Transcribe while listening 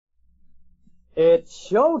It's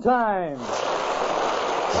showtime!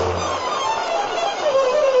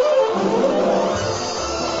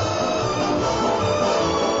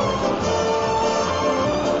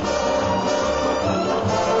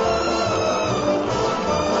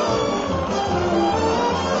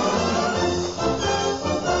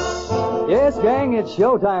 Yes, gang, it's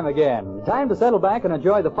showtime again. Time to settle back and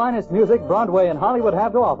enjoy the finest music Broadway and Hollywood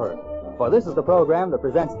have to offer. For this is the program that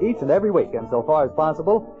presents each and every week, and so far as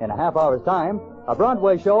possible, in a half hour's time, a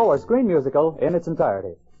Broadway show or screen musical in its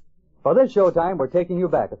entirety. For this showtime, we're taking you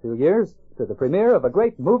back a few years to the premiere of a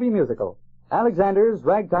great movie musical, Alexander's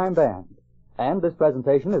Ragtime Band. And this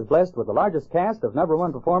presentation is blessed with the largest cast of number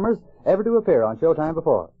one performers ever to appear on Showtime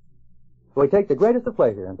before. We take the greatest of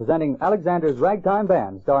pleasure in presenting Alexander's Ragtime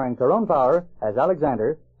Band, starring Tyrone Power as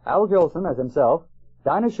Alexander, Al Jolson as himself,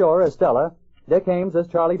 Dinah Shore as Stella, Dick Ames as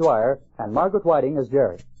Charlie Dwyer, and Margaret Whiting as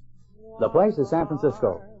Jerry. The place is San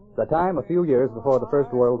Francisco, the time a few years before the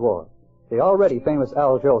First World War. The already famous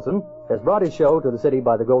Al Jolson has brought his show to the city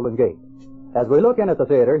by the Golden Gate. As we look in at the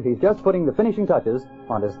theater, he's just putting the finishing touches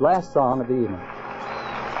on his last song of the evening.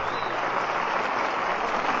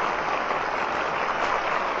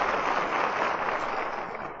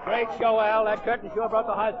 Great show, Al. That curtain sure brought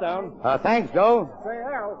the house down. Thanks, Joe. Say,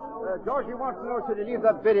 Al, Georgie wants to know should he leave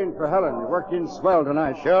that bid in for Helen. He worked in swell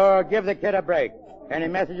tonight. Sure, give the kid a break. Any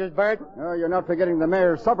messages, Bert? You're not forgetting the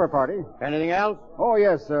mayor's supper party. Anything else? Oh,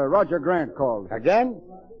 yes, Roger Grant called. Again?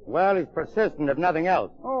 Well, he's persistent, if nothing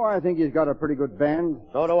else. Oh, I think he's got a pretty good band.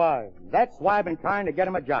 So do I. That's why I've been trying to get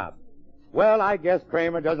him a job. Well, I guess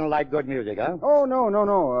Kramer doesn't like good music, huh? Oh,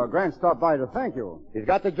 no. Grant stopped by to thank you. He's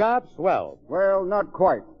got the job? Swell. Well, not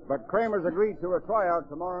quite. But Kramer's agreed to a tryout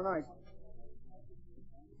tomorrow night.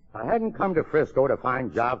 I hadn't come to Frisco to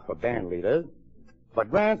find jobs for band leaders, but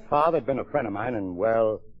Grant's father had been a friend of mine, and,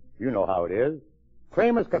 well, you know how it is.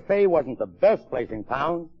 Kramer's Cafe wasn't the best place in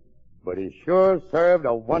town, but he sure served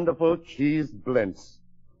a wonderful cheese blintz.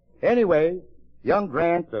 Anyway, young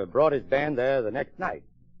Grant brought his band there the next night,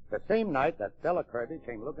 the same night that Stella Kirby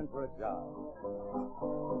came looking for a job.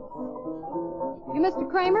 You Mr.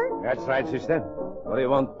 Kramer? That's right, sister. What do you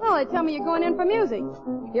want? Well, they tell me you're going in for music.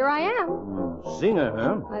 Here I am. Singer,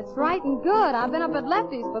 huh? That's right and good. I've been up at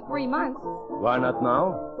Lefty's for 3 months. Why not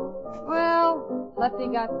now? Well, Lefty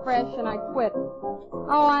got fresh and I quit.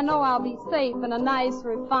 Oh, I know I'll be safe in a nice,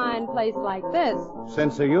 refined place like this.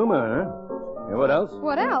 Sense of humor, huh? And what else?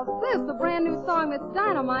 What else? This, the brand new song that's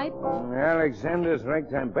dynamite. Alexander's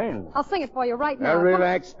Ragtime Band. I'll sing it for you right now. Now,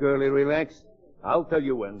 relax, girlie, relax. I'll tell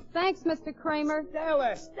you when. Thanks, Mr. Kramer.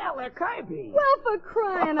 Stella Kirby. Well, for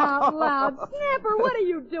crying out loud. Snapper, what are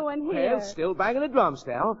you doing here? Well, still banging the drum,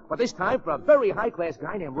 Stella, but this time for a very high-class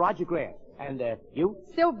guy named Roger Grant. And, you?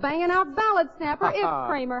 Still banging out ballads, Snapper, if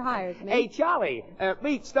Kramer hires me. Hey, Charlie,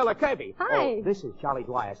 meet Stella Kirby. Hi. Oh, this is Charlie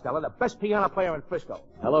Dwyer, Stella, the best piano player in Frisco.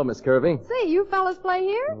 Hello, Miss Kirby. See, you fellas play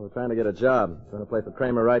here? We're trying to get a job. Trying to play for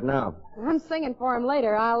Kramer right now. I'm singing for him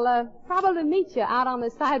later. I'll probably meet you out on the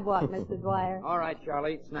sidewalk, Mr. Dwyer. All right,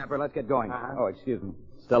 Charlie. Snapper, let's get going. Oh, excuse me.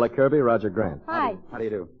 Stella Kirby, Roger Grant. Hi. How do you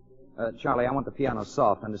do? Charlie, I want the piano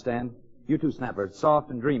soft, understand? You too, Snapper. Soft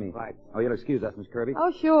and dreamy. Right. Oh, you'll excuse us, Miss Kirby.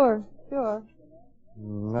 Oh, sure.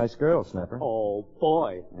 Nice girl, Snapper. Oh,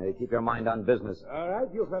 boy. Hey, keep your mind on business. All right,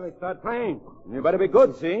 you fellas start playing. You better be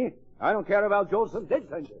good, see? I don't care if Al Jolson did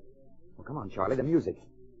send you. Well, come on, Charlie. The music.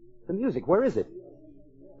 The music. Where is it?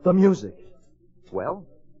 The music. Well?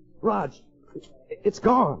 Raj, it's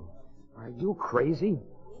gone. Are you crazy?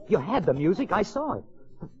 You had the music. I saw it.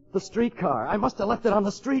 The streetcar. I must have left it on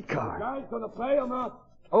the streetcar. Guys gonna play or not?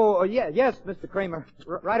 Oh, yes, Mr. Kramer.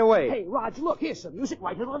 Right away. Hey, Raj, look, here's some music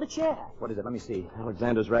right here on the chair. What is it? Let me see.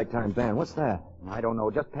 Alexander's Ragtime Band. What's that? I don't know.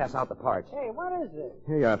 Just pass out the parts. Hey, what is it?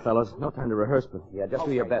 Here you are, fellas. No time to rehearse, but... Yeah, just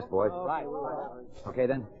do your best, boys. Right. Okay,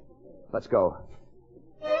 then. Let's go.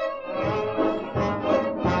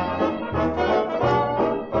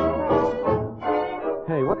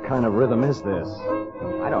 Hey, what kind of rhythm is this?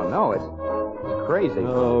 I don't know. It's crazy.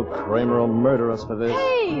 Oh, Kramer will murder us for this.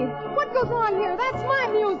 Hey, what goes on here? That's my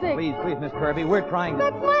music. Please, Miss Kirby. We're trying to...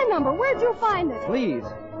 That's my number. Where'd you find it? Please.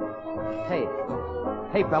 Hey,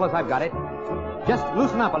 fellas, I've got it. Just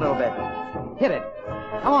loosen up a little bit. Hit it.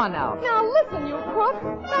 Come on now. Now listen, you crook.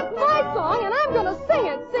 That's my song, and I'm gonna sing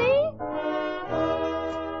it, see?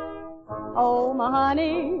 Oh, my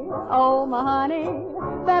honey,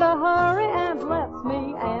 better hurry and let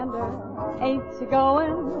me ander. Ain't you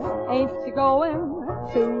going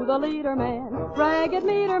to the leader man, ragged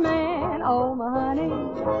meter man? Oh, my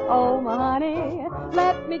honey,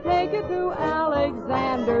 let me take you to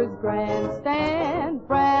Alexander's grandstand,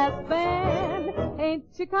 brass band. Ain't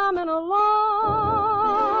you coming along?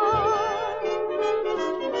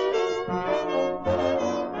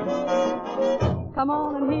 Come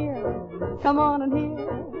on and hear, come on and hear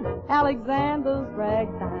Alexander's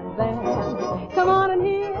Ragtime Band. Come on and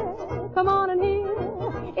hear, come on and hear.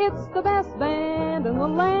 It's the best band in the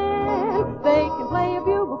land. They can play a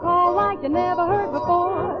bugle call like you never heard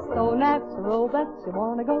before. So natural that you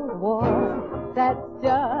want to go to war. That's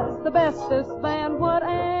just the bestest band what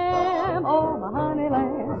am. Oh, my honey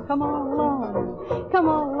lamb, come on along, come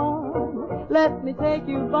on along. Let me take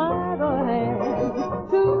you by the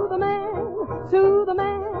hand to the man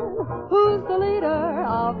who's the leader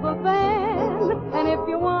of the band. And if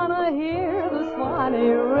you want to hear the Swanee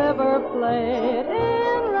River played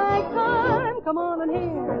in ragtime, come on and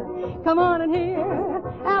hear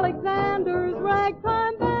Alexander's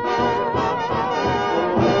Ragtime Band.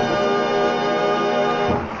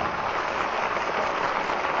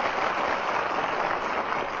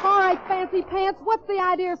 All right, Fancy Pants, what's the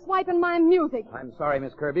idea of swiping my music? I'm sorry,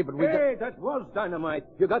 Miss Kirby, but Hey, that was dynamite.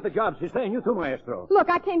 You got the job, sister, and you too, maestro. Look,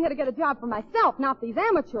 I came here to get a job for myself, not these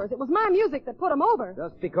amateurs. It was my music that put them over.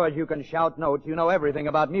 Just because you can shout notes, you know everything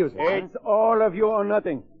about music. It's all of you or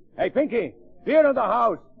nothing. Hey, Pinky, beer in the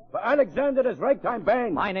house for Alexander's Ragtime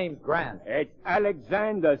Band. My name's Grant. It's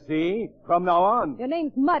Alexander, see? From now on. Your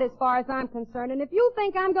name's Mud as far as I'm concerned, and if you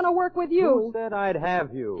think I'm going to work with Who you... said I'd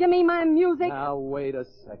have you? Give me my music. Now, wait a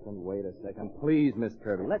second. Please, Miss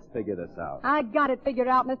Kirby, let's figure this out. I got it figured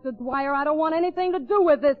out, Mr. Dwyer. I don't want anything to do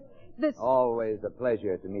with this... Always a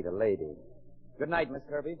pleasure to meet a lady. Good night, Miss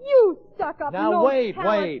Kirby. You stuck-up Now, no wait.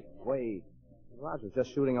 talent. Roger's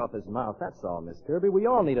just shooting off his mouth, that's all, Miss Kirby. We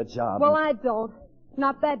all need a job. Well, I don't.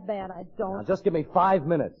 Not that bad, I don't. Now, just give me 5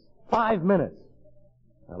 minutes. 5 minutes.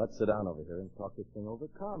 Now, let's sit down over here and talk this thing over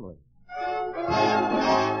calmly.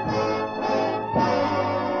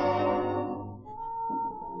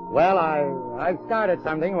 Well, I started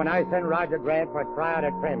something when I sent Roger Grant for a tryout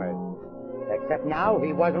at Kramer's. Except now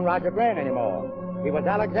he wasn't Roger Grant anymore. He was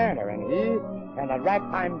Alexander, and he and the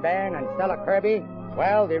Ragtime Band and Stella Kirby,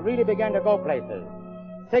 well, they really began to go places.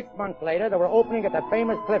 6 months later, they were opening at the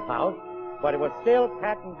famous Cliff House, but it was still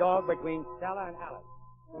cat and dog between Stella and Alex.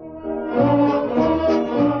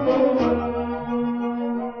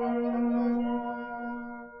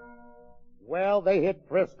 Well, they hit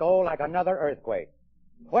Frisco like another earthquake.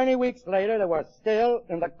 20 weeks later, they were still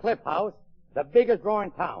in the Cliff House, the biggest draw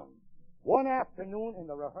in town. One afternoon in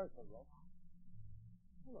the rehearsal room.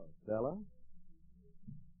 Hello, Stella.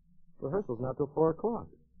 Rehearsal's not till 4 o'clock.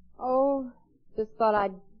 Oh, just thought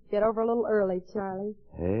I'd get over a little early, Charlie.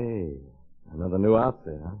 Hey, another new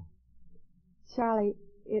outfit, huh? Charlie,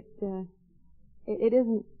 it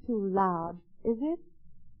isn't too loud, is it?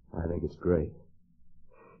 I think it's great.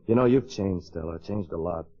 You know, you've changed, Stella. Changed a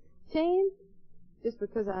lot. Changed? Just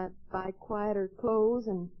because I buy quieter clothes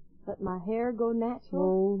and let my hair go natural?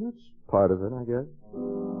 Oh, that's part of it, I guess.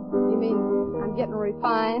 You mean I'm getting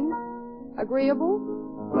refined? Agreeable?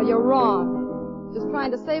 Well, you're wrong. Just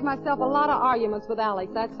trying to save myself a lot of arguments with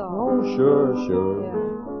Alex, that's all. Oh, sure. Yeah.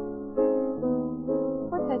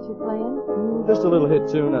 What's that you're playing? Just a little hit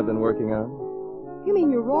tune I've been working on. You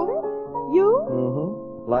mean you wrote it? You?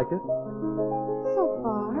 Mm-hmm. Like it? So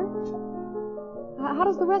far. How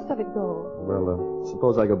does the rest of it go? Well,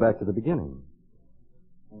 suppose I go back to the beginning.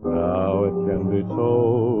 Now it can be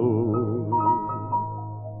told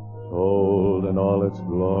in all its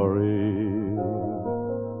glory.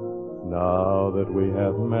 Now that we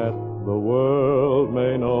have met, the world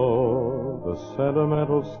may know the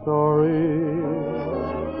sentimental story.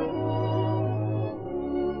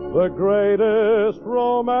 The greatest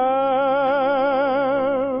romance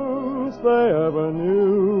they ever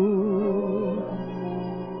knew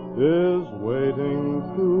is waiting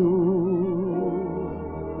to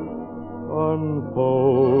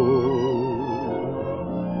unfold.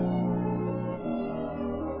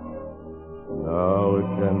 Now it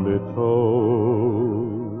can be told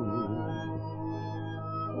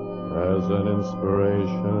as an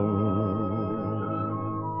inspiration.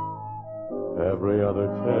 Every other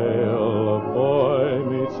tale of boy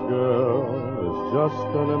meets girl is just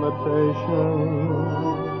an imitation.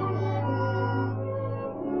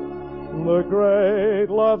 The great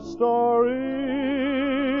love story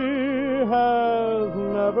has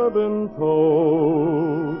never been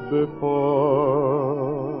told before.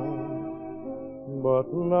 But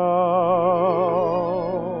now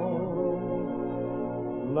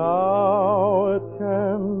it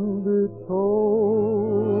can be told.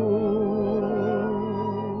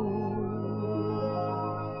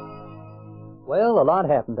 Well, a lot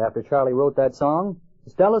happened after Charlie wrote that song.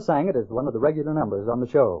 Stella sang it as one of the regular numbers on the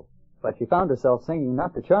show. But she found herself singing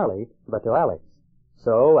not to Charlie, but to Alex.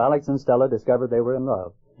 So Alex and Stella discovered they were in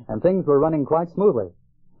love, and things were running quite smoothly.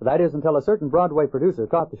 That is until a certain Broadway producer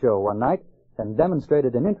caught the show one night and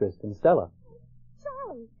demonstrated an interest in Stella.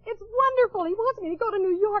 Charlie, it's wonderful. He wants me to go to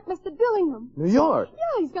New York, Mr. Dillingham. New York?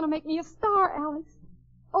 Yeah, he's going to make me a star, Alex.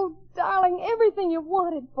 Oh, darling, everything you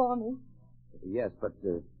wanted for me. Yes, but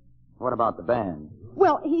what about the band?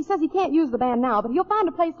 Well, he says he can't use the band now, but he'll find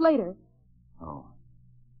a place later. Oh.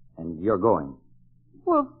 And you're going?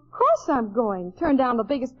 Well, of course I'm going. Turn down the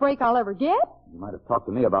biggest break I'll ever get. You might have talked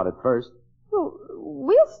to me about it first. Well,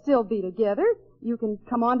 we'll still be together. You can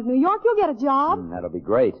come on to New York. You'll get a job. That'll be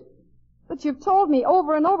great. But you've told me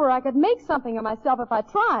over and over I could make something of myself if I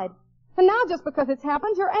tried. And now just because it's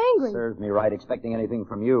happened, you're angry. Serves me right expecting anything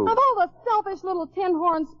from you. Of all the selfish little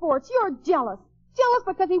tin-horn sports, you're jealous. Jealous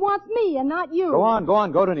because he wants me and not you. Go on,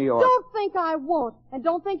 go to New York. Don't think I won't. And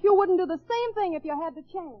don't think you wouldn't do the same thing if you had the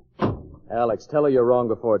chance. Alex, tell her you're wrong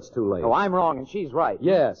before it's too late. Oh, I'm wrong and she's right.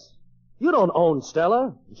 Yes. You don't own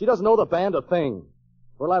Stella. She doesn't owe the band a thing.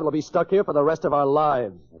 We're liable to be stuck here for the rest of our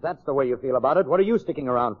lives. If that's the way you feel about it, what are you sticking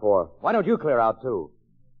around for? Why don't you clear out, too?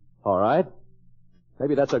 All right.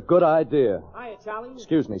 Maybe that's a good idea. Hiya, Charlie.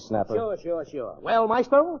 Excuse me, Snapper. Sure. Well,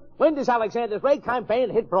 Maestro, when does Alexander's Ragtime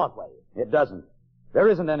Band hit Broadway? It doesn't. There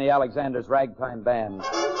isn't any Alexander's Ragtime Band.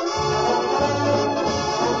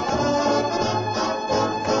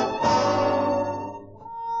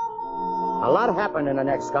 A lot happened in the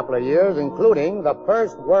next couple of years, including the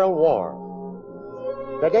First World War.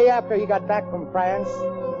 The day after he got back from France,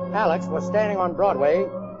 Alex was standing on Broadway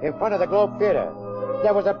in front of the Globe Theater.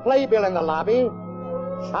 There was a playbill in the lobby.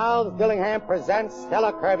 Charles Dillingham presents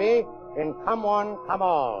Stella Kirby in Come One, Come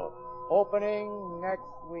All, opening next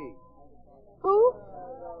week. Who?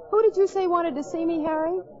 Who did you say wanted to see me,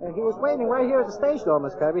 Harry? He was waiting right here at the stage door,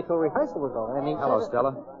 Miss Kirby, till rehearsal was over. And he Hello,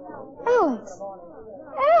 Stella. Alex!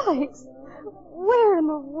 Alex! Where in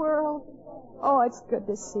the world? Oh, it's good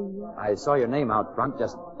to see you. I saw your name out front.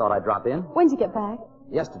 Just thought I'd drop in. When'd you get back?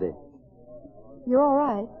 Yesterday. You're all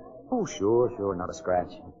right. Oh, sure. Not a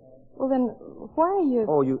scratch. Well, then, why are you...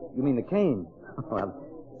 Oh, you mean the cane? Well,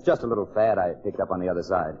 it's just a little fad I picked up on the other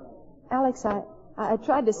side. Alex, I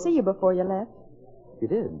tried to see you before you left. You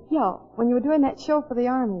did? Yeah, when you were doing that show for the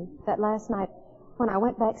Army, that last night. When I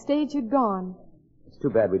went backstage, you'd gone. It's too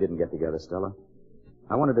bad we didn't get together, Stella.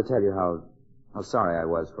 I wanted to tell you how sorry I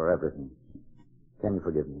was for everything. Can you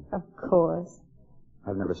forgive me? Of course.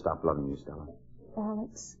 I've never stopped loving you, Stella.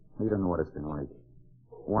 Alex. You don't know what it's been like.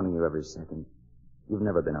 Wanting you every second. You've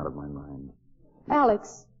never been out of my mind.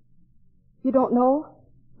 Alex, you don't know?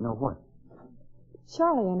 Know what?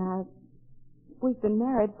 Charlie and I, we've been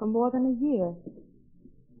married for more than a year.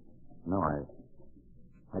 No,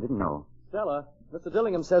 I didn't know. Stella, Mr.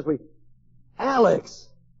 Dillingham says we... Alex!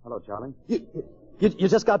 Hello, Charlie. You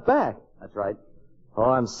just got back. That's right. Oh,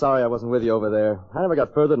 I'm sorry I wasn't with you over there. I never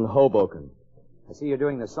got further than Hoboken. I see you're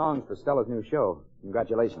doing the songs for Stella's new show.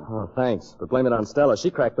 Congratulations. Oh, thanks. But blame it on Stella. She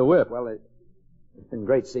cracked the whip. Well, it's been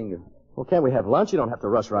great seeing you. Well, can't we have lunch? You don't have to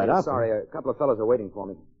rush right up. Sorry, a couple of fellows are waiting for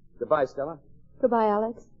me. Goodbye, Stella. Goodbye,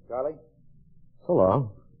 Alex. Charlie? So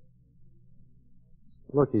long.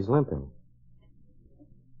 Look, he's limping.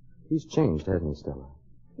 He's changed, hasn't he, Stella?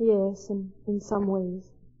 Yes, in some ways.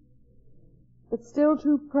 But still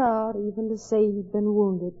too proud even to say he'd been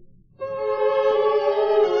wounded.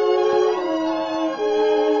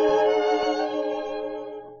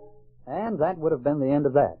 And that would have been the end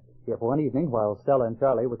of that, if one evening, while Stella and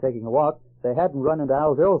Charlie were taking a walk, they hadn't run into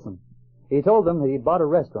Al Jolson. He told them that he'd bought a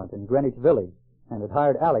restaurant in Greenwich Village and had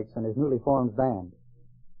hired Alex and his newly formed band.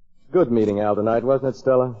 Good meeting Al tonight, wasn't it,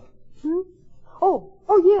 Stella? Oh,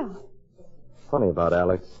 yeah. Funny about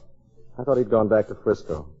Alex. I thought he'd gone back to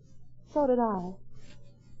Frisco. So did I.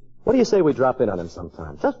 What do you say we drop in on him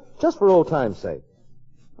sometime? Just for old time's sake.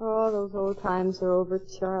 Oh, those old times are over,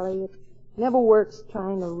 Charlie. It never works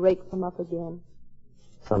trying to rake them up again.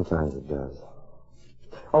 Sometimes it does.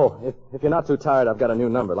 Oh, if you're not too tired, I've got a new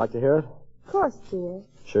number. Like to hear it? Of course, dear.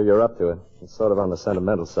 Sure you're up to it. It's sort of on the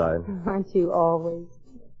sentimental side. Aren't you always?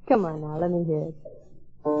 Come on now, let me hear it.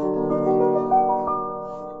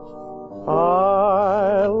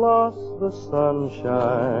 I lost the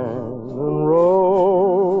sunshine and roses.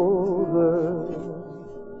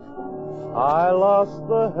 I lost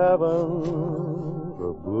the heavens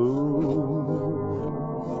of blue.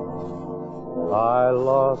 I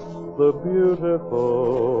lost the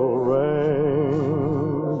beautiful rainbow.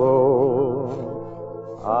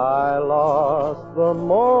 I lost the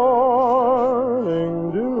morning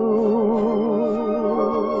dew.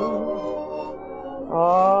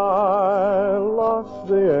 I lost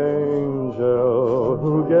the angel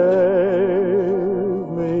who gave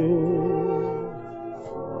me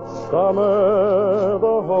summer,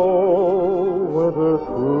 the whole winter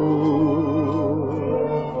through.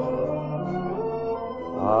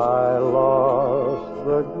 I lost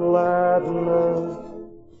the gladness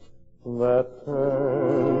that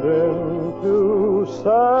turned into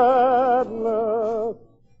sadness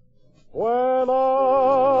when I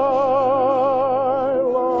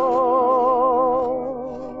lost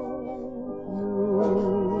you.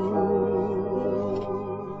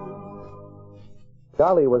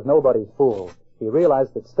 Charlie was nobody's fool. He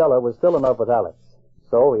realized that Stella was still in love with Alex,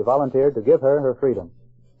 so he volunteered to give her her freedom.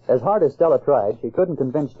 As hard as Stella tried, she couldn't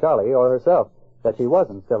convince Charlie or herself that she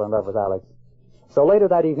wasn't still in love with Alex. So later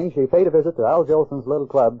that evening, she paid a visit to Al Jolson's little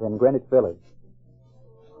club in Greenwich Village.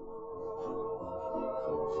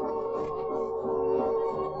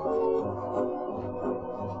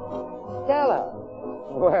 Stella!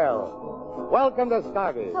 Well, welcome to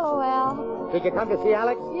Stargate. Hello, Al. Did you come to see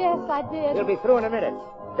Alex? Yes, I did. He'll be through in a minute.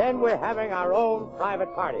 Then we're having our own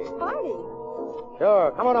private party. Party?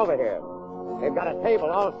 Sure, come on over here. They've got a table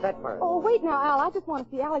all set for us. Oh, wait now, Al. I just want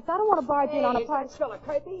to see Alex. I don't want to barge in on a party. Stella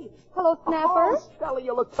Kirby. Hello, Snapper. Oh, Stella,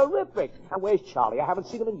 you look terrific. Now, where's Charlie? I haven't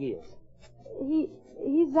seen him in years.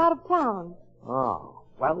 He's out of town. Oh,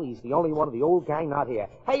 well, he's the only one of the old gang not here.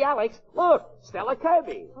 Hey, Alex, look, Stella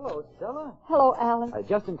Kirby. Hello, Stella. Hello, Alex.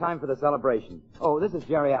 Just in time for the celebration. Oh, this is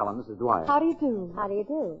Jerry Allen. This is Dwyer. How do you do? How do you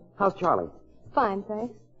do? How's Charlie? Fine,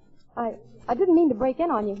 thanks. I didn't mean to break in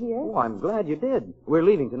on you here. Oh, I'm glad you did. We're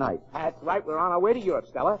leaving tonight. That's right, we're on our way to Europe,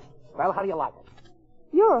 Stella. Well, how do you like it?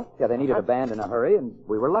 Europe? Yeah, they needed a band in a hurry, and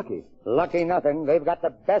we were lucky. Lucky nothing. They've got the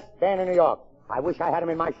best band in New York. I wish I had him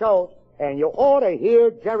in my show. And you ought to hear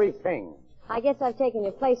Jerry sing. I guess I've taken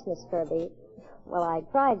your place, Miss Kirby. Well, I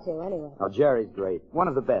tried to, anyway. Oh, Jerry's great. One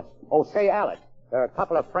of the best. Oh, say, Alex, there are a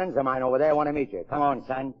couple of friends of mine over there want to meet you. Come on,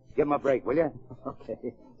 son. Give them a break, will you?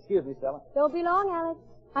 Okay. Excuse me, Stella. Don't be long, Alex.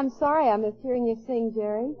 I'm sorry I missed hearing you sing,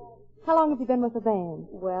 Jerry. How long have you been with the band?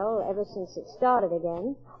 Well, ever since it started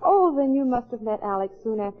again. Oh, then you must have met Alex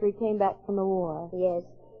soon after he came back from the war. Yes.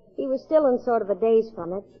 He was still in sort of a daze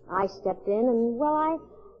from it. I stepped in and, well, I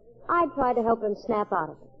tried to help him snap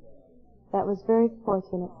out of it. That was very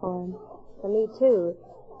fortunate for him. For me, too.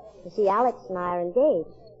 You see, Alex and I are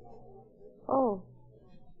engaged. Oh,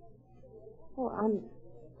 I'm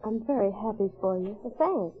very happy for you. Well,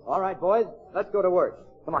 thanks. All right, boys. Let's go to work.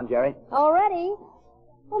 Come on, Jerry. Already?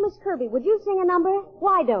 Oh, Miss Kirby, would you sing a number?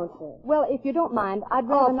 Why don't you? Well, if you don't mind, I'd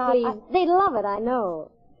rather not... Please. They'd love it, I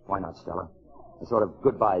know. Why not, Stella? A sort of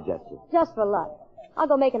goodbye gesture. Just for luck. I'll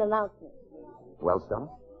go make an announcement. Well, Stella?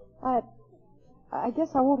 I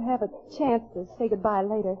guess I won't have a chance to say goodbye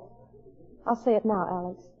later. I'll say it now,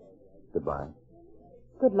 Alex. Goodbye.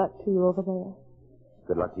 Good luck to you over there.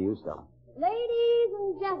 Good luck to you, Stella.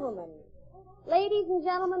 Ladies and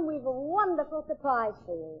gentlemen, we've a wonderful surprise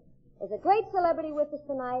for you. There's a great celebrity with us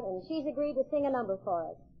tonight, and she's agreed to sing a number for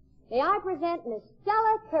us. May I present Miss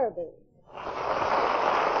Stella Kirby.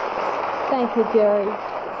 Thank you, Jerry.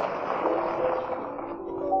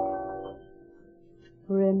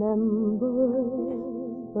 Remember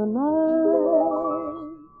the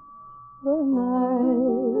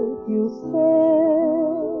night you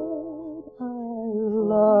said I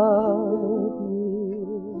love you.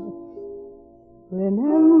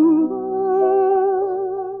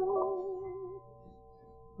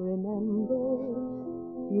 Remember,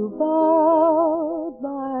 you vowed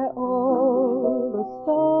by all the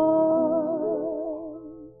stars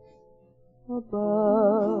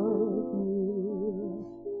above me.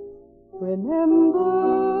 Remember,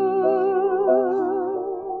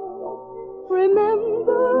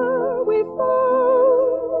 we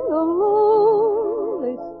found a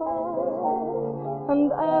lonely spot,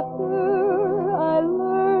 and after I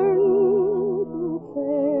learned to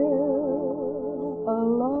care a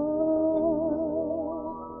lot,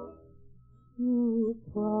 you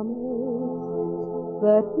promised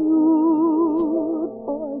that you'd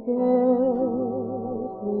forget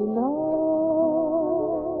me now.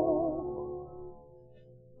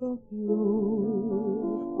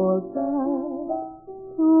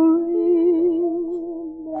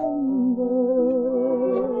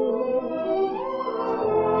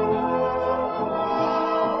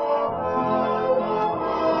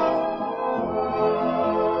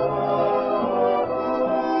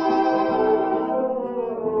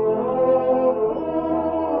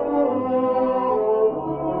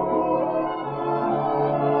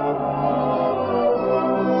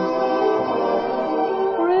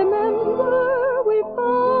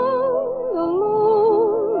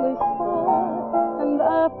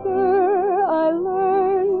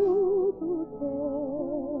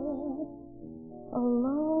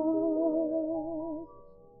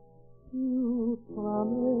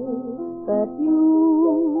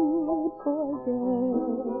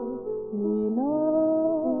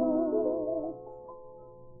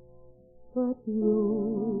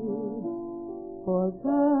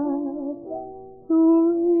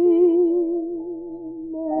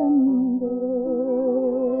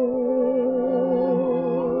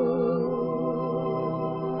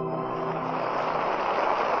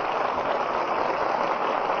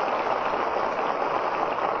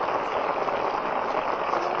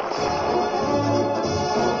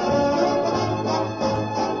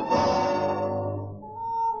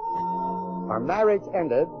 marriage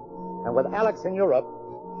ended, and with Alex in Europe,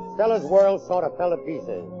 Stella's world sort of fell to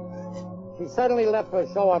pieces. She suddenly left for a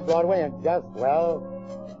show on Broadway and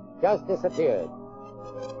just disappeared.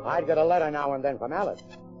 I'd get a letter now and then from Alex.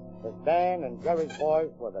 His band and Jerry's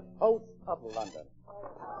boys were the toast of London.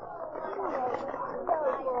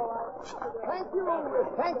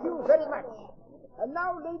 Thank you very much. And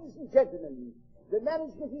now, ladies and gentlemen, the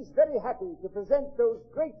management is very happy to present those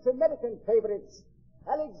great American favorites,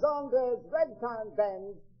 Alexander's Ragtime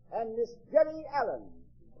Band and Miss Jerry Allen.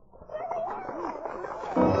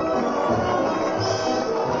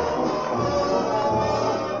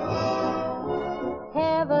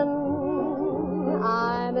 Heaven,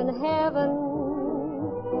 I'm in heaven,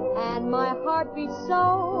 and my heart beats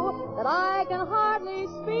so that I can hardly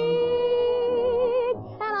speak,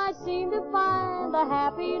 and I seem to find the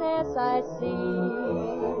happiness I see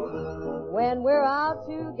when we're out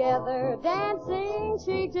together dancing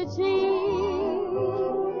cheek to cheek.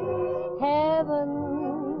 Heaven,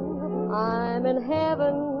 I'm in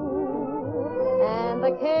heaven, and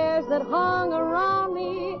the cares that hung around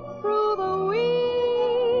me through the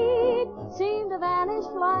week seem to vanish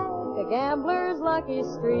like a gambler's lucky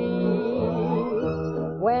streak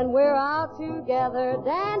when we're out together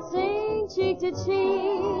dancing cheek to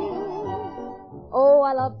cheek. Oh,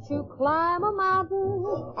 I love to climb a mountain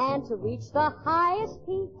and to reach the highest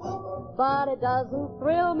peak, but it doesn't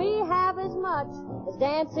thrill me half as much as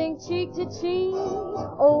dancing cheek to cheek.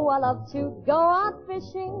 Oh, I love to go out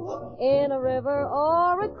fishing in a river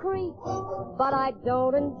or a creek, but I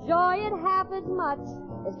don't enjoy it half as much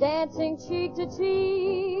as dancing cheek to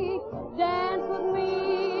cheek. Dance with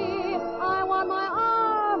me, I want my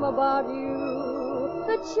arm about you,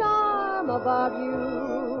 the charm about you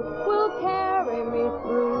will carry me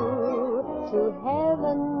through to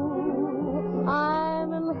heaven.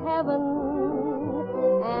 I'm in heaven,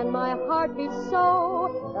 and my heart beats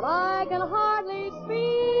so that I can hardly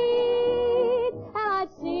speak, and I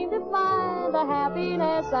seem to find the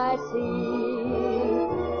happiness I see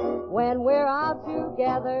when we're out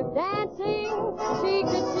together dancing cheek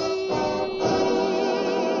to cheek.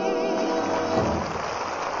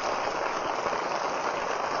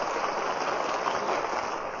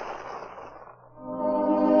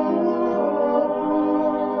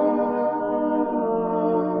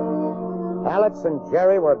 Alex and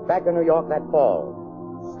Jerry were back in New York that fall,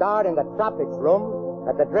 starred in the Tropics room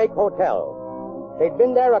at the Drake Hotel. They'd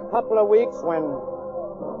been there a couple of weeks when...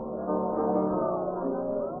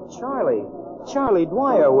 Charlie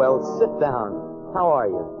Dwyer, well, sit down. How are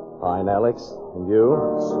you? Fine, Alex. And you?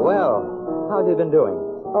 Swell. How have you been doing?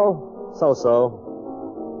 Oh, so-so.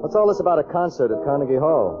 What's all this about a concert at Carnegie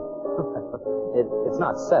Hall? It's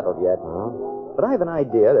not settled yet. Huh? But I have an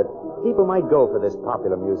idea that people might go for this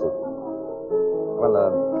popular music. Well,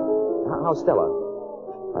 how's Stella?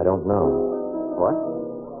 I don't know. What?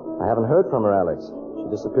 I haven't heard from her, Alex. She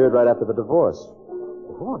disappeared right after the divorce.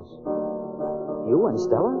 Divorce? You and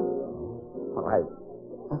Stella? Well, I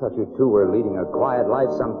thought you two were leading a quiet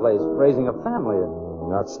life someplace, raising a family.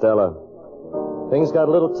 Not Stella. Things got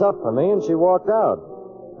a little tough for me, and she walked out.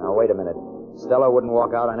 Now, wait a minute. Stella wouldn't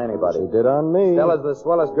walk out on anybody. She did on me. Stella's the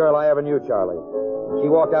swellest girl I ever knew, Charlie. If she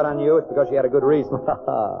walked out on you, it's because she had a good reason.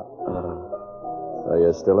 So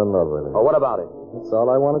you're still in love with her? Oh, what about it? That's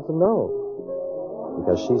all I wanted to know.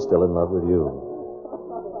 Because she's still in love with you.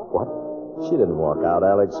 What? She didn't walk out,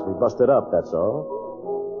 Alex. We busted up, that's all.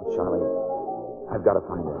 Charlie, I've got to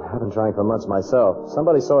find her. I've been trying for months myself.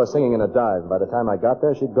 Somebody saw her singing in a dive. By the time I got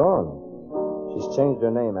there, she'd gone. She's changed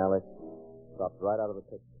her name, Alex. Dropped right out of the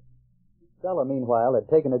picture. Stella, meanwhile, had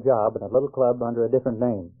taken a job in a little club under a different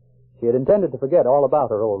name. She had intended to forget all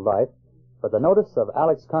about her old life, but the notice of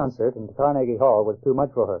Alex's concert in Carnegie Hall was too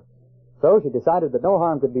much for her. So she decided that no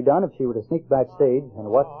harm could be done if she were to sneak backstage and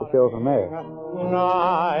watch the show from there.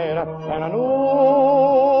 Night and a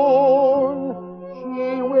noon,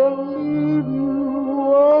 she will leave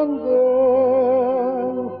you and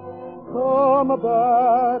then come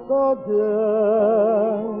back again.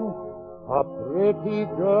 A pretty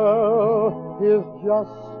girl is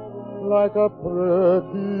just like a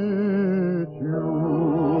pretty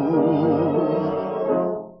tune.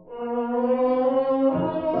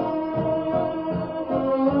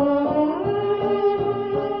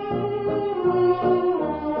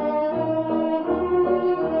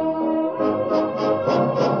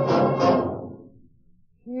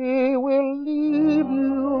 She will leave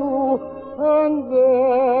you and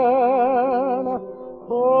then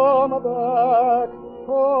come back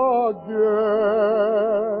again.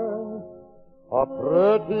 A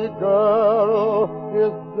pretty girl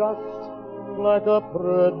is just like a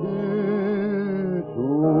pretty Thanks,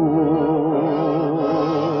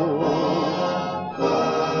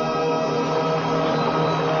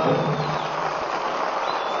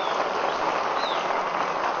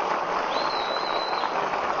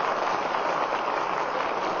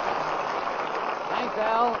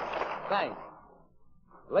 Al. Thanks.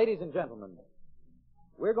 Ladies and gentlemen,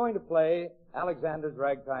 we're going to play Alexander's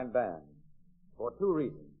Ragtime Band for two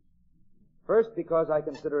reasons. First, because I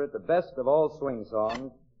consider it the best of all swing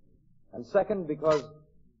songs, and second, because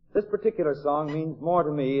this particular song means more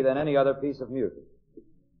to me than any other piece of music.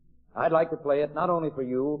 I'd like to play it not only for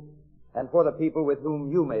you and for the people with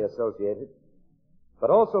whom you may associate it, but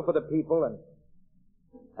also for the people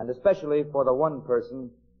and especially for the one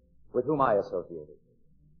person with whom I associate it.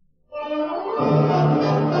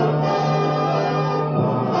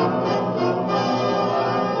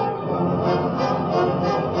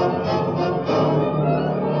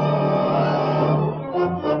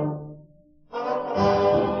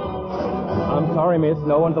 I'm sorry, miss.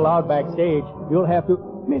 No one's allowed backstage. You'll have to...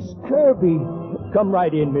 Miss Kirby. Come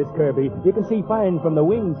right in, Miss Kirby. You can see fine from the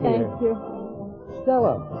wings here. Thank you.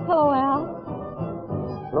 Stella. Hello,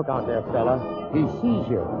 Al. Look out there, Stella. He sees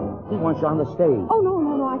you. He wants you on the stage. Oh, no,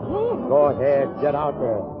 I can't. Go ahead. Get out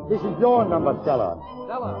there. This is your number, Stella.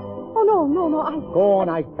 Stella! Oh, no, I... Go on,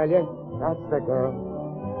 I tell you. That's the girl.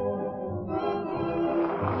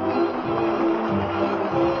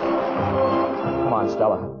 Come on,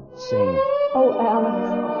 Stella. Sing. Oh,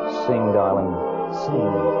 Alex. Sing, darling.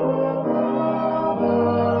 Sing.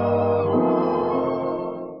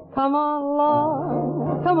 Come on,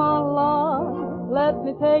 Lord, let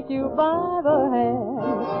me take you by the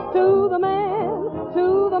hand to the man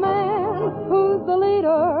who's the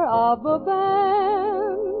leader of the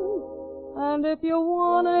band. And if you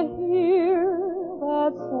want to hear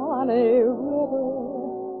that Swanee River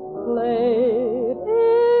played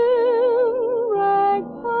in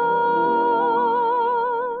ragtime,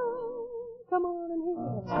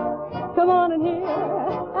 come on and hear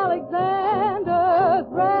Alexander's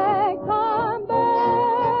Ragtime Band.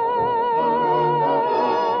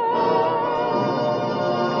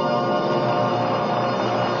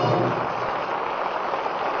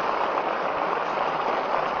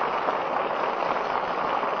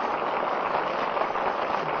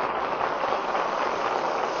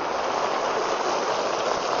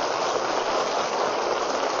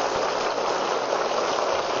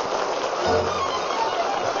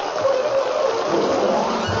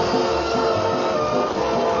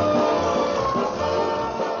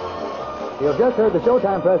 You've just heard the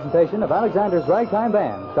Showtime presentation of Alexander's Ragtime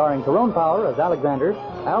Band, starring Tyrone Power as Alexander,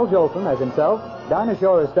 Al Jolson as himself, Dinah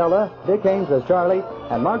Shore as Stella, Dick Haynes as Charlie,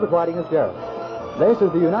 and Margaret Whiting as Gerald. This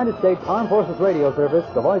is the United States Armed Forces Radio Service,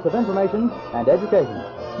 the voice of information and education.